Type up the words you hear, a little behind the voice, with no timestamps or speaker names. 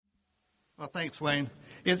Well, thanks, Wayne.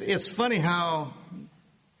 It's funny how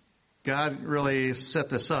God really set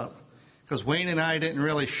this up, because Wayne and I didn't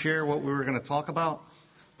really share what we were going to talk about,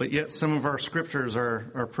 but yet some of our scriptures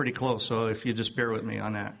are pretty close, so if you just bear with me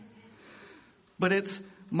on that. But it's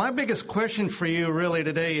my biggest question for you really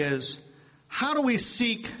today is, how do we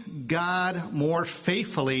seek God more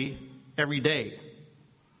faithfully every day?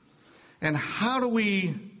 And how do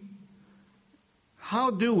we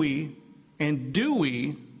and do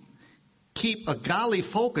we keep a godly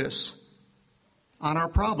focus on our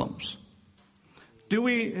problems? Do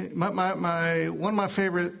we, one of my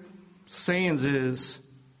favorite sayings is,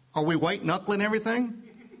 are we white knuckling everything?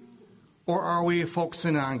 Or are we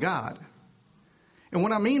focusing on God? And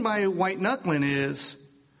what I mean by white knuckling is,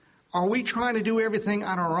 are we trying to do everything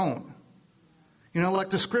on our own? You know, like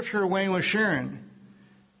the scripture Wayne was sharing.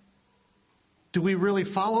 Do we really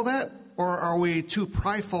follow that? Or are we too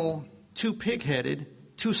prideful, too pig-headed,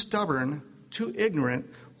 too stubborn, too ignorant,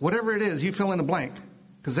 whatever it is, you fill in the blank,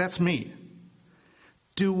 because that's me.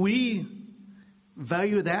 Do we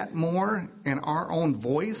value that more in our own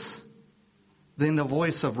voice than the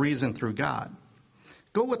voice of reason through God?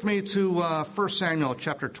 Go with me to 1 Samuel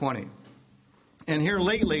chapter 20. And here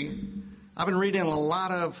lately, I've been reading a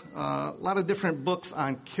lot of different books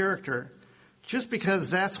on character, just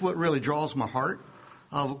because that's what really draws my heart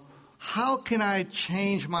of how can I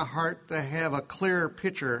change my heart to have a clearer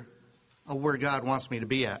picture of where God wants me to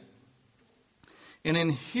be at. And in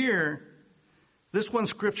here, this one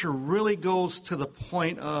scripture really goes to the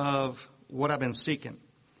point of what I've been seeking. It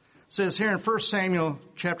says here in 1 Samuel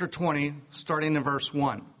chapter 20, starting in verse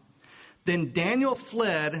 1. Then Daniel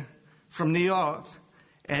fled from Naioth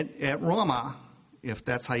at Ramah, if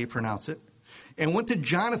that's how you pronounce it, and went to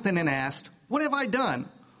Jonathan and asked, "What have I done?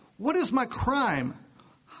 What is my crime?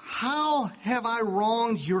 How have I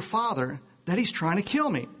wronged your father that he's trying to kill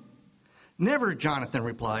me?" "Never," Jonathan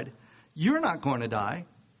replied. "You're not going to die.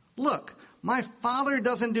 Look, my father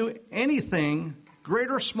doesn't do anything,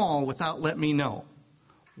 great or small, without letting me know.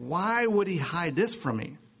 Why would he hide this from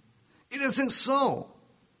me? It isn't so."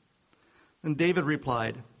 And David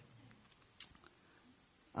replied,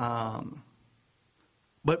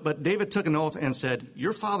 but David took an oath and said,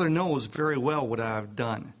 "Your father knows very well what I've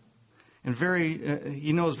done. And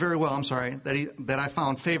he knows very well, that I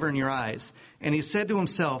found favor in your eyes." And he said to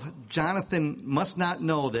himself, "Jonathan must not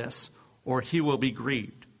know this, or he will be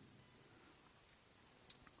grieved."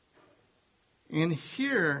 And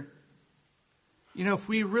here, you know, if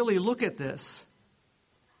we really look at this,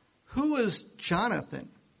 who is Jonathan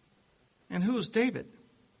and who is David?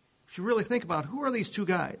 If you really think about who are these two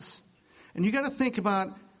guys? And you got to think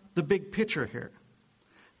about the big picture here.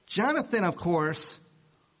 Jonathan, of course,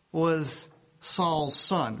 was Saul's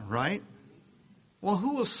son, right? Well,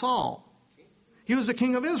 who was Saul? He was the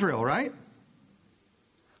king of Israel, right?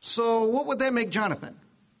 So what would that make Jonathan?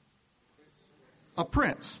 A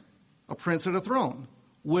prince of the throne,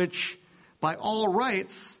 which by all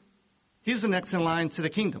rights, he's the next in line to the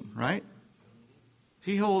kingdom, right?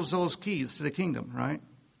 He holds those keys to the kingdom, right?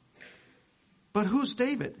 But who's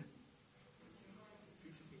David?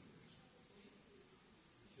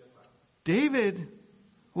 David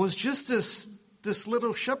was just this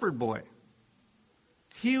little shepherd boy.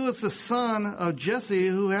 He was the son of Jesse,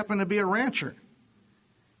 who happened to be a rancher.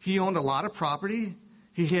 He owned a lot of property.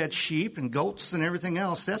 He had sheep and goats and everything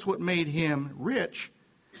else. That's what made him rich.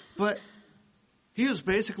 But he was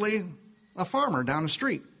basically a farmer down the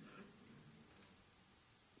street.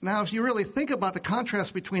 Now, if you really think about the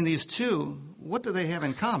contrast between these two, what do they have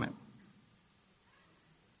in common?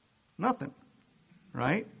 Nothing,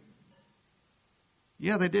 right?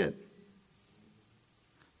 Yeah, they did.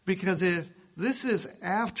 Because if this is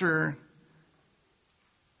after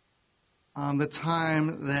the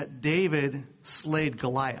time that David slayed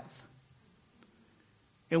Goliath.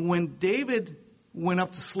 And when David went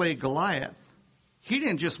up to slay Goliath, he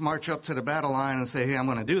didn't just march up to the battle line and say, "Hey, I'm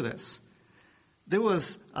going to do this." There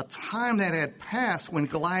was a time that had passed when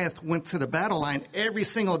Goliath went to the battle line every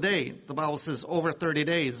single day. The Bible says over 30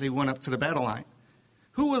 days he went up to the battle line.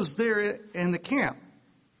 Who was there in the camp?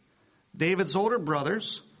 David's older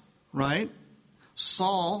brothers, right?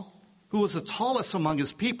 Saul, who was the tallest among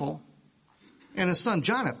his people, and his son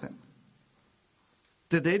Jonathan.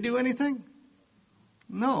 Did they do anything?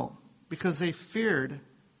 No, because they feared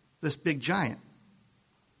this big giant.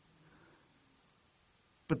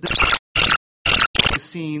 But they've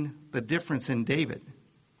seen the difference in David.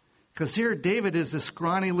 Because here David is this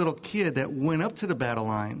scrawny little kid that went up to the battle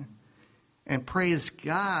line and praised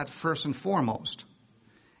God first and foremost,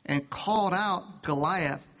 and called out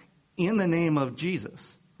Goliath in the name of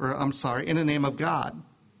Jesus, in the name of God.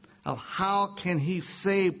 of how can he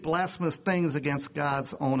say blasphemous things against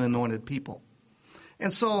God's own anointed people.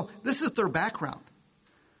 And so this is their background.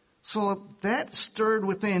 So that stirred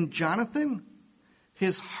within Jonathan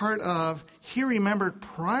his heart of, he remembered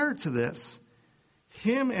prior to this,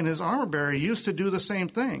 him and his armor bearer used to do the same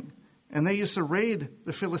thing. And they used to raid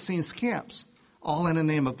the Philistines' camps, all in the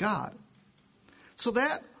name of God. So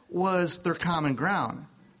that was their common ground.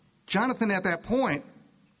 Jonathan at that point,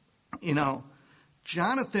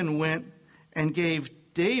 Jonathan went and gave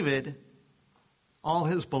David all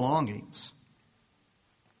his belongings.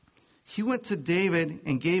 He went to David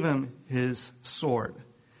and gave him his sword,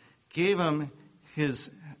 gave him his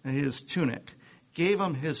tunic, gave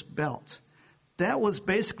him his belt. That was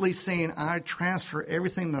basically saying, I transfer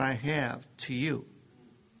everything that I have to you.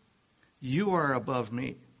 You are above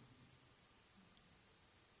me.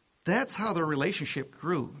 That's how their relationship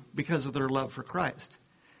grew, because of their love for Christ.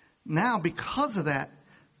 Now, because of that,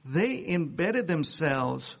 they embedded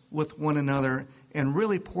themselves with one another and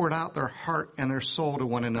really poured out their heart and their soul to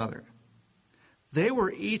one another. They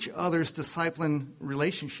were each other's discipling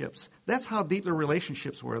relationships. That's how deep their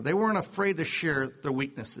relationships were. They weren't afraid to share their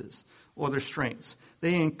weaknesses or their strengths.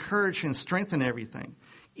 They encouraged and strengthened everything.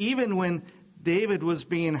 Even when David was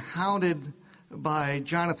being hounded by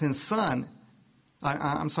Jonathan's father,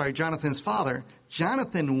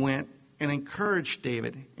 Jonathan went and encouraged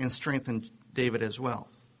David and strengthened David as well.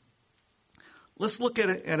 Let's look at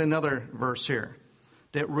another verse here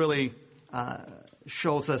that really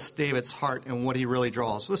shows us David's heart and what he really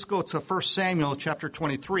draws. Let's go to 1 Samuel chapter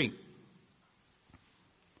 23.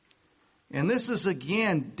 And this is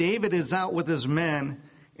again, David is out with his men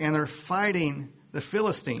and they're fighting the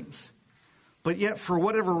Philistines. But yet, for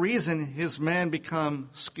whatever reason, his men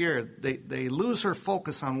become scared. They lose their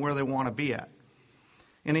focus on where they want to be at.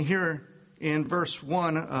 And here in verse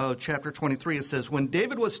 1 of chapter 23, it says, when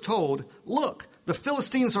David was told, look, the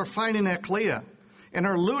Philistines are fighting at Keilah and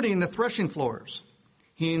are looting the threshing floors,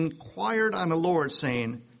 he inquired on the Lord,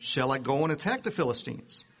 saying, shall I go and attack the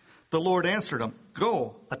Philistines? The Lord answered him,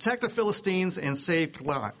 go, attack the Philistines and save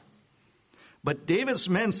Keilah. But David's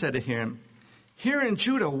men said to him, here in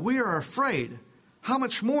Judah we are afraid. How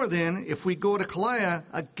much more then if we go to Keilah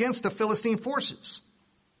against the Philistine forces?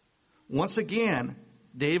 Once again,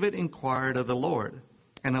 David inquired of the Lord,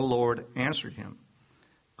 and the Lord answered him,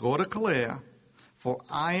 go to Keilah, for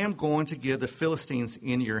I am going to give the Philistines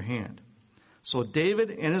in your hand. So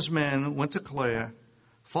David and his men went to Keilah,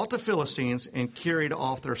 fought the Philistines, and carried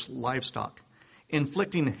off their livestock,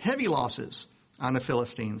 inflicting heavy losses on the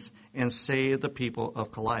Philistines, and saved the people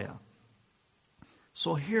of Keilah.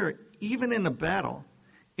 So here, even in the battle,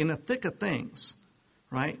 in the thick of things,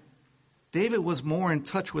 right, David was more in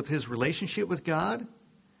touch with his relationship with God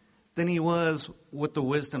than he was with the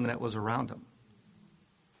wisdom that was around him.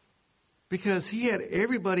 Because he had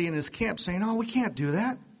everybody in his camp saying, oh, we can't do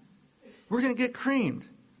that. We're going to get creamed.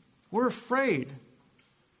 We're afraid.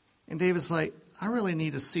 And David's like, I really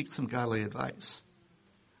need to seek some godly advice.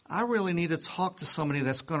 I really need to talk to somebody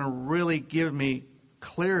that's going to really give me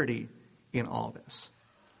clarity in all this.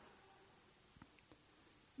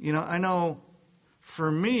 I know for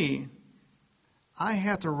me, I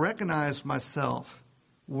have to recognize myself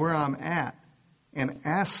where I'm at and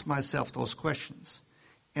ask myself those questions.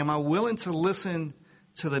 Am I willing to listen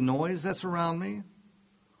to the noise that's around me?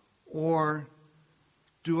 Or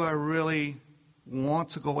do I really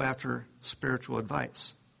want to go after spiritual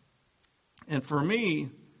advice? And for me,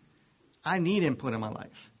 I need input in my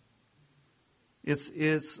life. It's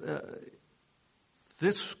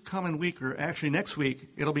this coming week, or actually next week,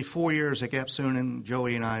 it'll be 4 years that Gapsoon and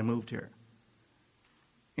Joey and I moved here.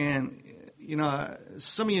 And,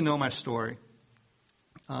 some of you know my story.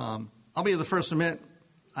 I'll be the first to admit,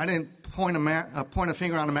 I didn't point a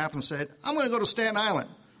finger on the map and said, I'm going to go to Staten Island.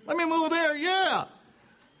 Let me move there, yeah.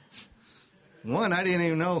 One, I didn't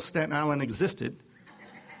even know Staten Island existed.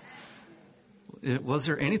 Was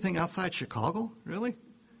there anything outside Chicago, really?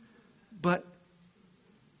 But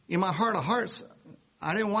in my heart of hearts,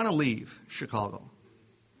 I didn't want to leave Chicago.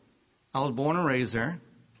 I was born and raised there.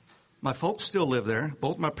 My folks still live there.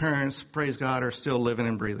 Both my parents, praise God, are still living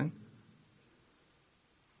and breathing.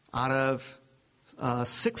 Out of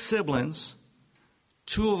 6 siblings,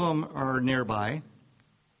 2 of them are nearby.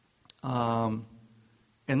 And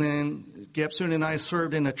then Gapsoon and I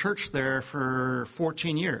served in the church there for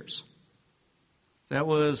 14 years. That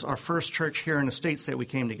was our first church here in the States that we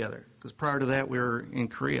came together. Because prior to that, we were in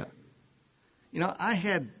Korea. I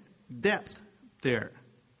had depth there.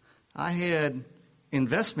 I had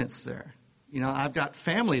investments there. I've got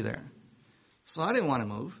family there. So I didn't want to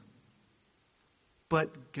move.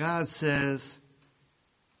 But God says,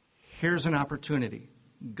 Here's an opportunity.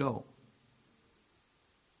 Go.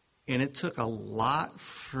 And it took a lot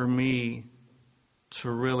for me to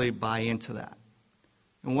really buy into that.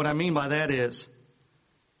 And what I mean by that is,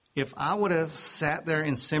 if I would have sat there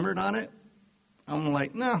and simmered on it, I'm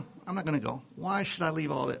like, no, I'm not going to go. Why should I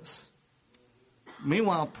leave all this?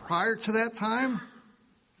 Meanwhile, prior to that time,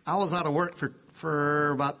 I was out of work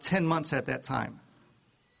for about 10 months at that time.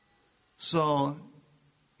 So,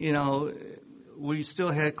 we still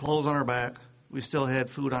had clothes on our back. We still had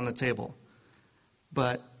food on the table.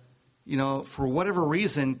 But, for whatever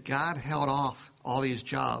reason, God held off all these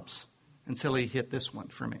jobs until he hit this one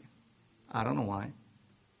for me. I don't know why.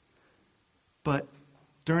 But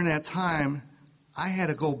during that time, I had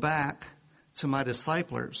to go back to my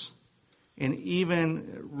disciplers and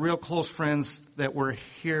even real close friends that were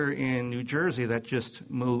here in New Jersey that just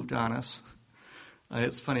moved on us.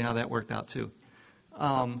 It's funny how that worked out too.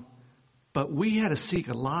 But we had to seek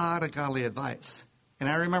a lot of godly advice. And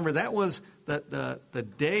I remember that was the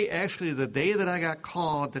day that I got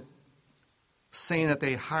called saying that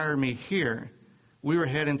they hired me here. We were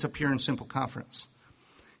heading to Pure and Simple Conference.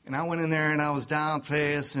 And I went in there and I was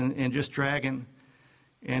down-faced and just dragging.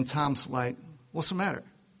 And Tom's like, what's the matter?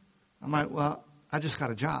 I'm like, well, I just got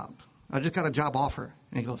a job. I just got a job offer.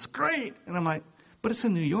 And he goes, great. And I'm like, but it's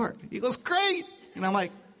in New York. He goes, great. And I'm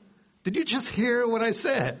like, did you just hear what I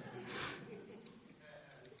said?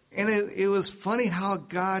 And it was funny how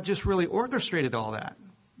God just really orchestrated all that.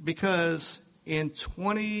 Because in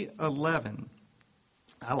 2011,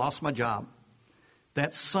 I lost my job.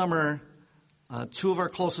 That summer, two of our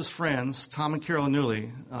closest friends, Tom and Carol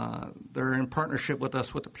Newley, they're in partnership with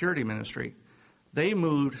us with the Purity Ministry. They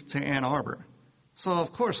moved to Ann Arbor. So,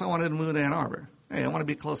 of course, I wanted to move to Ann Arbor. Hey, I want to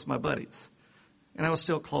be close to my buddies. And I was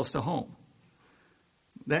still close to home.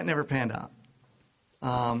 That never panned out.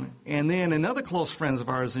 And then another close friends of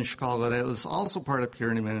ours in Chicago that was also part of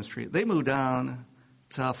Purity Ministry, they moved down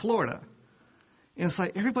to Florida. And it's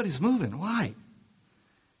like, everybody's moving. Why?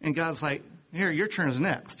 And God's like, here, your turn's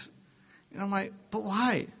next. And I'm like, but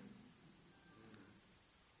why?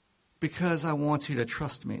 Because I want you to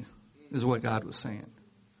trust me, is what God was saying.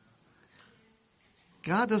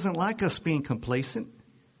 God doesn't like us being complacent.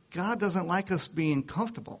 God doesn't like us being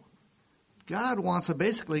comfortable. God wants to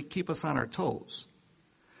basically keep us on our toes.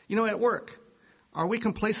 At work, are we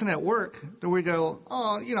complacent at work? Do we go,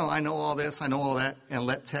 oh, I know all this, I know all that, and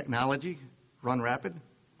let technology run rapid?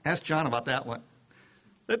 Ask John about that one.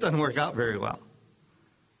 That doesn't work out very well.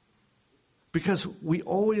 Because we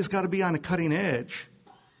always got to be on the cutting edge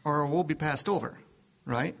or we'll be passed over,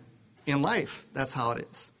 right? In life, that's how it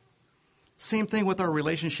is. Same thing with our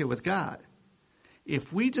relationship with God.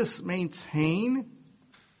 If we just maintain,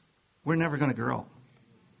 we're never going to grow.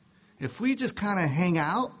 If we just kind of hang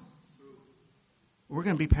out, we're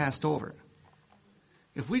going to be passed over.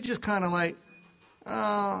 If we just kind of like,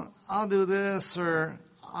 I'll do this or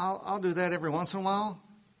I'll do that every once in a while.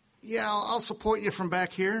 Yeah, I'll support you from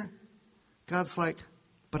back here. God's like,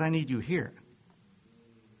 but I need you here.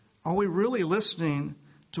 Are we really listening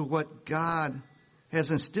to what God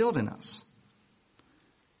has instilled in us?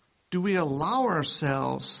 Do we allow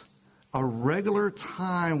ourselves a regular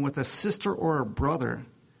time with a sister or a brother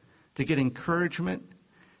to get encouragement,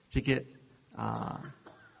 to get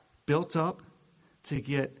built up, to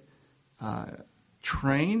get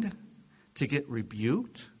trained, to get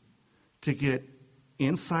rebuked, to get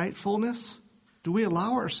insightfulness? Do we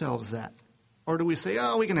allow ourselves that? Or do we say,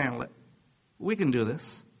 oh, we can handle it. We can do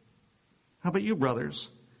this. How about you, brothers?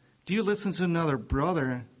 Do you listen to another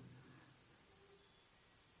brother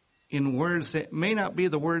in words that may not be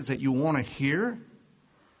the words that you want to hear,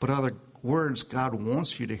 but other words God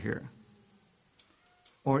wants you to hear?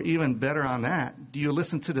 Or even better on that, do you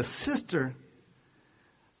listen to the sister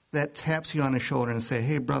that taps you on the shoulder and say,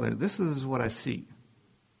 hey, brother, this is what I see?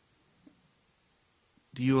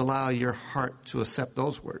 Do you allow your heart to accept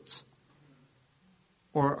those words?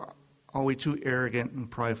 Or are we too arrogant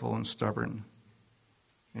and prideful and stubborn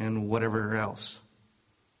and whatever else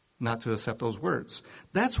not to accept those words?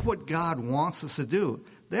 That's what God wants us to do.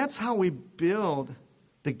 That's how we build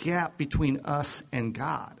the gap between us and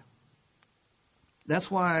God.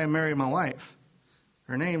 That's why I married my wife.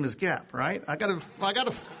 Her name is Gap, right? I gotta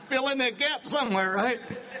fill in that gap somewhere, right?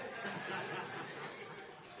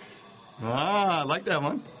 I like that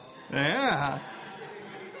one. Yeah.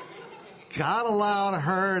 God allowed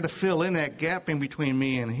her to fill in that gap in between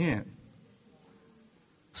me and him,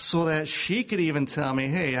 so that she could even tell me,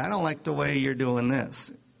 hey, I don't like the way you're doing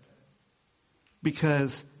this.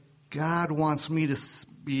 Because God wants me to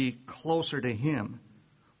be closer to him.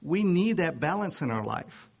 We need that balance in our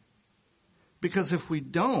life. Because if we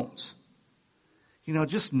don't,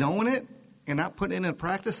 just knowing it and not putting it in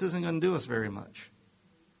practice isn't going to do us very much.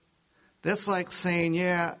 That's like saying,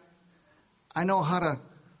 yeah, I know how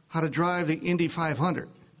to drive the Indy 500,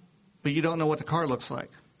 but you don't know what the car looks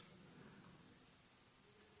like.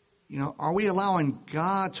 Are we allowing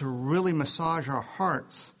God to really massage our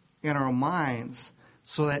hearts and our minds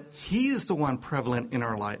so that He's the one prevalent in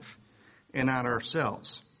our life and not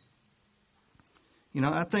ourselves?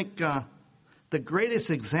 I think the greatest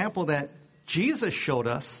example that Jesus showed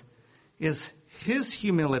us is His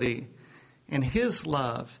humility and His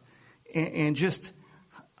love and just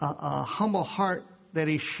a humble heart that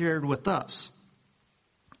He shared with us.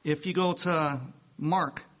 If you go to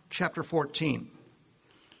Mark chapter 14,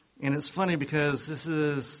 and it's funny because this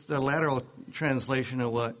is the lateral translation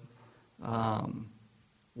of what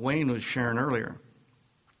Wayne was sharing earlier.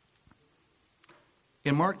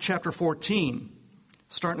 In Mark chapter 14,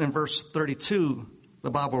 starting in verse 32,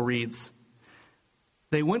 the Bible reads,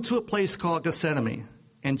 "They went to a place called Gethsemane,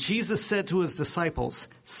 and Jesus said to His disciples,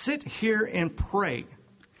 'Sit here and pray.'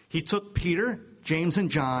 He took Peter, James,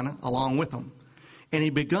 and John along with him, and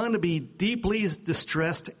he began to be deeply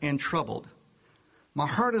distressed and troubled. 'My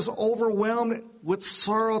heart is overwhelmed with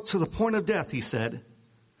sorrow to the point of death,' he said.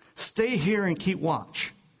 'Stay here and keep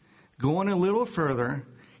watch.' Going a little further,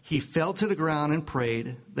 he fell to the ground and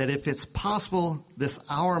prayed that if it's possible, this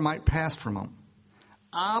hour might pass from him.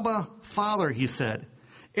 'Abba, Father,' he said,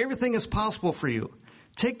 'everything is possible for you.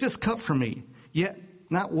 Take this cup from me, yet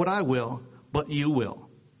not what I will, but you will.'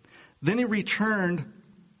 Then he returned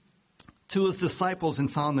to his disciples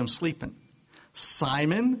and found them sleeping.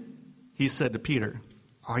 'Simon,' he said to Peter,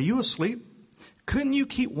 'are you asleep? Couldn't you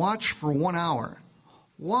keep watch for 1 hour?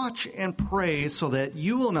 Watch and pray so that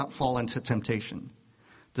you will not fall into temptation.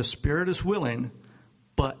 The spirit is willing,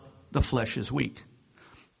 but the flesh is weak.'"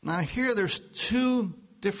 Now here there's two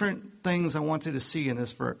different things I wanted to see in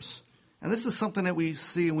this verse. And this is something that we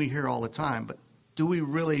see and we hear all the time, but do we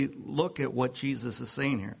really look at what Jesus is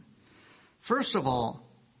saying here? First of all,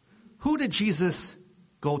 who did Jesus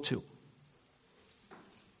go to?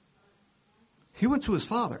 He went to His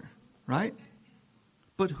Father, right?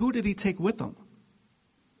 But who did He take with Him?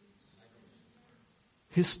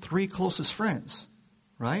 His 3 closest friends,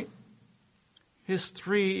 right? His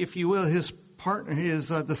 3, if you will, his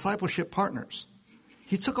discipleship partners.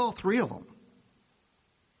 He took all 3 of them.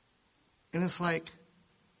 And it's like,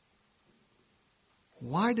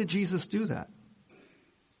 why did Jesus do that?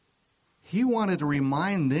 He wanted to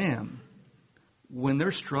remind them when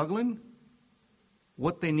they're struggling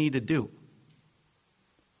what they need to do.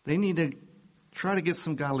 They need to try to get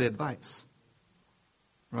some godly advice,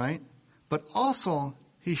 right? But also,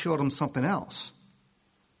 He showed them something else.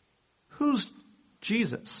 Who's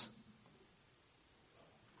Jesus?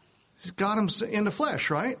 He's got Him in the flesh,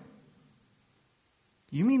 right?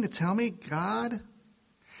 You mean to tell me God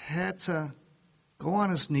had to go on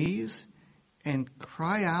His knees and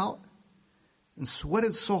cry out and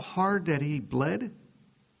sweated so hard that He bled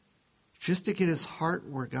just to get His heart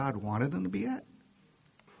where God wanted Him to be at?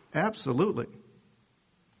 Absolutely.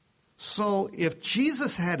 So if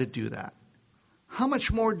Jesus had to do that, how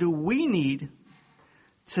much more do we need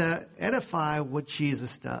to edify what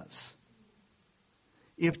Jesus does?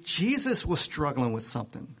 If Jesus was struggling with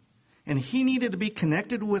something and He needed to be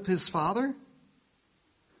connected with His Father,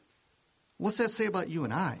 what's that say about you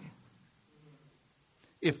and I?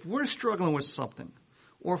 If we're struggling with something,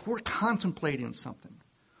 or if we're contemplating something,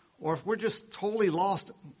 or if we're just totally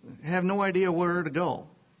lost, have no idea where to go,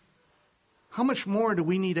 how much more do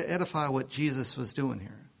we need to edify what Jesus was doing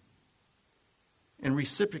here? And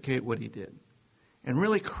reciprocate what He did. And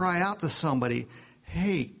really cry out to somebody,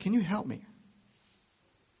 hey, can you help me?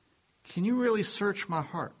 Can you really search my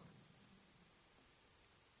heart?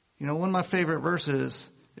 One of my favorite verses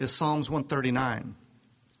is Psalms 139.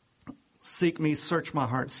 Seek me, search my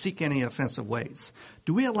heart, seek any offensive ways.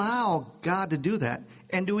 Do we allow God to do that?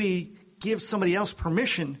 And do we give somebody else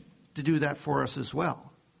permission to do that for us as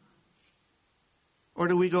well? Or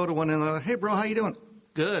do we go to one another, hey bro, how you doing?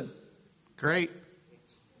 Good. Great.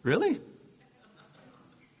 Really?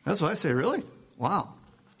 That's what I say, really? Wow.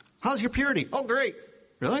 How's your purity? Oh, great.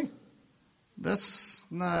 Really? That's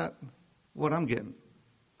not what I'm getting.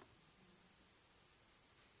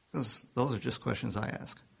 Those are just questions I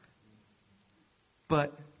ask.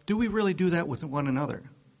 But do we really do that with one another?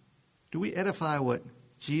 Do we edify what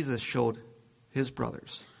Jesus showed His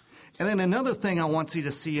brothers? And then another thing I want you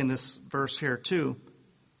to see in this verse here too.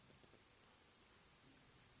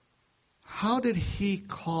 How did He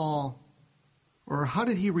call, or how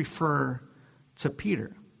did He refer to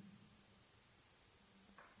Peter?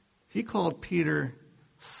 He called Peter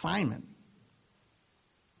Simon.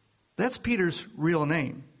 That's Peter's real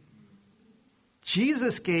name.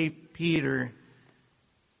 Jesus gave Peter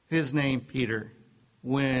his name, Peter,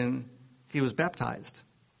 when he was baptized,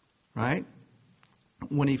 right?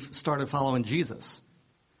 When he started following Jesus.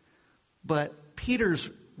 But Peter's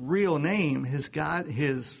real name, his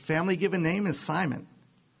family given name is Simon.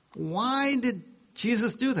 Why did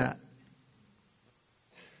Jesus do that?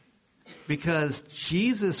 Because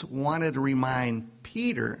Jesus wanted to remind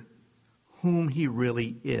Peter whom he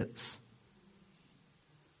really is.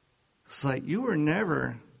 It's like, you were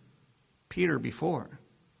never Peter before.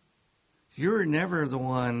 You were never the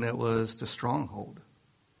one that was the stronghold.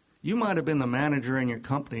 You might have been the manager in your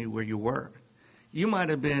company where you were. You might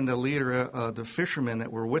have been the leader of the fishermen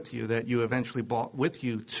that were with you, that you eventually brought with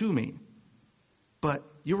you to me. But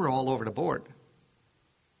you were all over the board.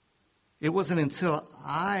 It wasn't until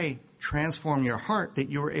I transformed your heart that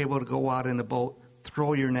you were able to go out in the boat,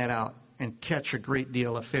 throw your net out, and catch a great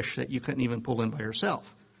deal of fish that you couldn't even pull in by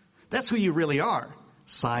yourself. That's who you really are,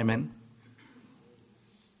 Simon.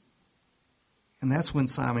 And that's when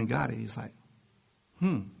Simon got it. He's like,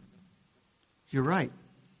 you're right.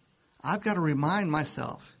 I've got to remind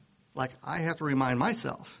myself, like I have to remind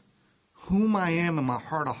myself, whom I am in my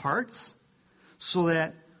heart of hearts, so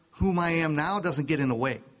that whom I am now doesn't get in the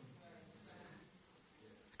way.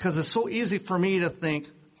 Because it's so easy for me to think,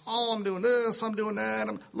 oh, I'm doing this, I'm doing that,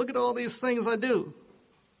 look at all these things I do.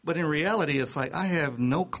 But in reality, it's like I have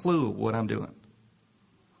no clue what I'm doing.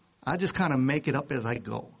 I just kind of make it up as I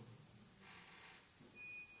go.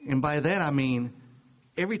 And by that I mean,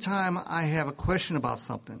 every time I have a question about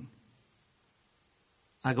something,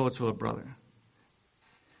 I go to a brother.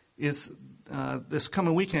 This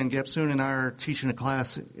coming weekend, Gapsoon and I are teaching a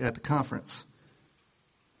class at the conference.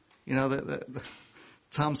 You know,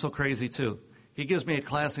 Tom's so crazy too. He gives me a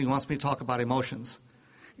class and he wants me to talk about emotions.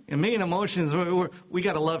 And me and emotions, we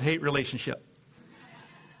got a love-hate relationship.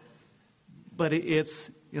 But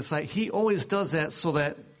it's like he always does that so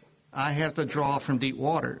that I have to draw from deep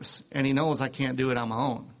waters. And he knows I can't do it on my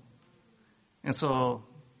own. And so,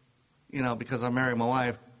 you know, because I married my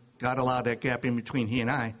wife, God allowed that gap in between he and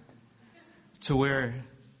I to where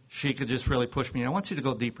she could just really push me. I want you to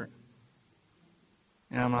go deeper.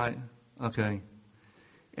 And I'm like, okay.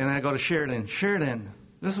 And I go to Sheridan. Sheridan,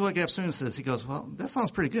 this is what Gapsoon says. He goes, well, that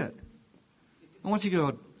sounds pretty good. I want you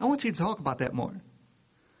to talk about that more.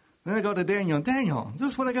 Then I go to Daniel. Daniel,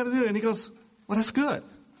 this is what I got to do. And he goes, well, that's good.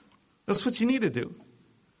 That's what you need to do.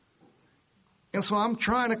 And so I'm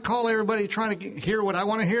trying to call everybody, trying to hear what I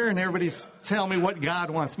want to hear, and everybody's telling me what God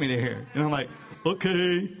wants me to hear. And I'm like,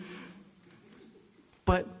 okay.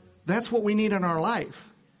 But that's what we need in our life.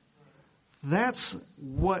 That's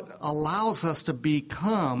what allows us to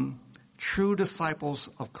become true disciples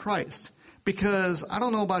of Christ. Because I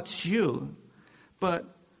don't know about you, but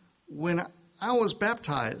when I was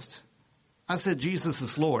baptized, I said Jesus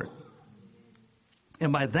is Lord.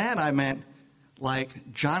 And by that I meant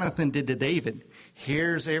like Jonathan did to David.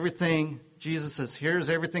 Here's everything. Jesus says, here's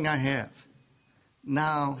everything I have.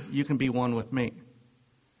 Now you can be one with me.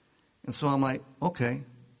 And so I'm like, okay.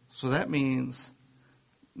 So that means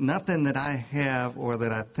nothing that I have or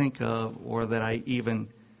that I think of or that I even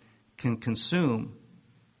can consume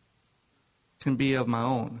can be of my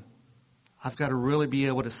own. I've got to really be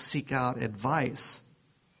able to seek out advice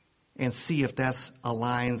and see if that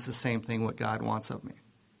aligns the same thing what God wants of me.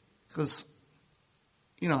 Because,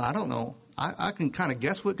 you know, I don't know. I can kind of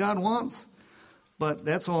guess what God wants, but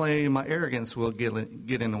that's only my arrogance will get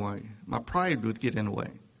in the way. My pride would get in the way.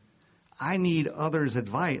 I need others'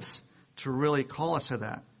 advice to really call us to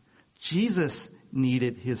that. Jesus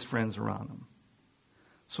needed his friends around him.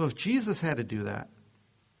 So if Jesus had to do that,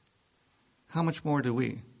 how much more do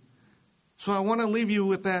we? So I want to leave you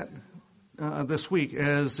with that this week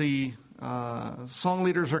as the song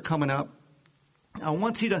leaders are coming up. I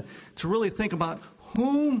want you to really think about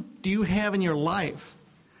whom do you have in your life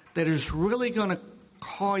that is really going to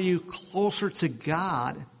call you closer to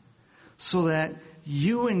God so that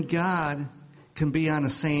you and God can be on the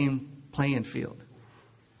same playing field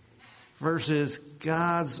versus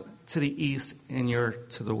God's to the east and you're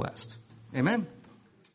to the west. Amen?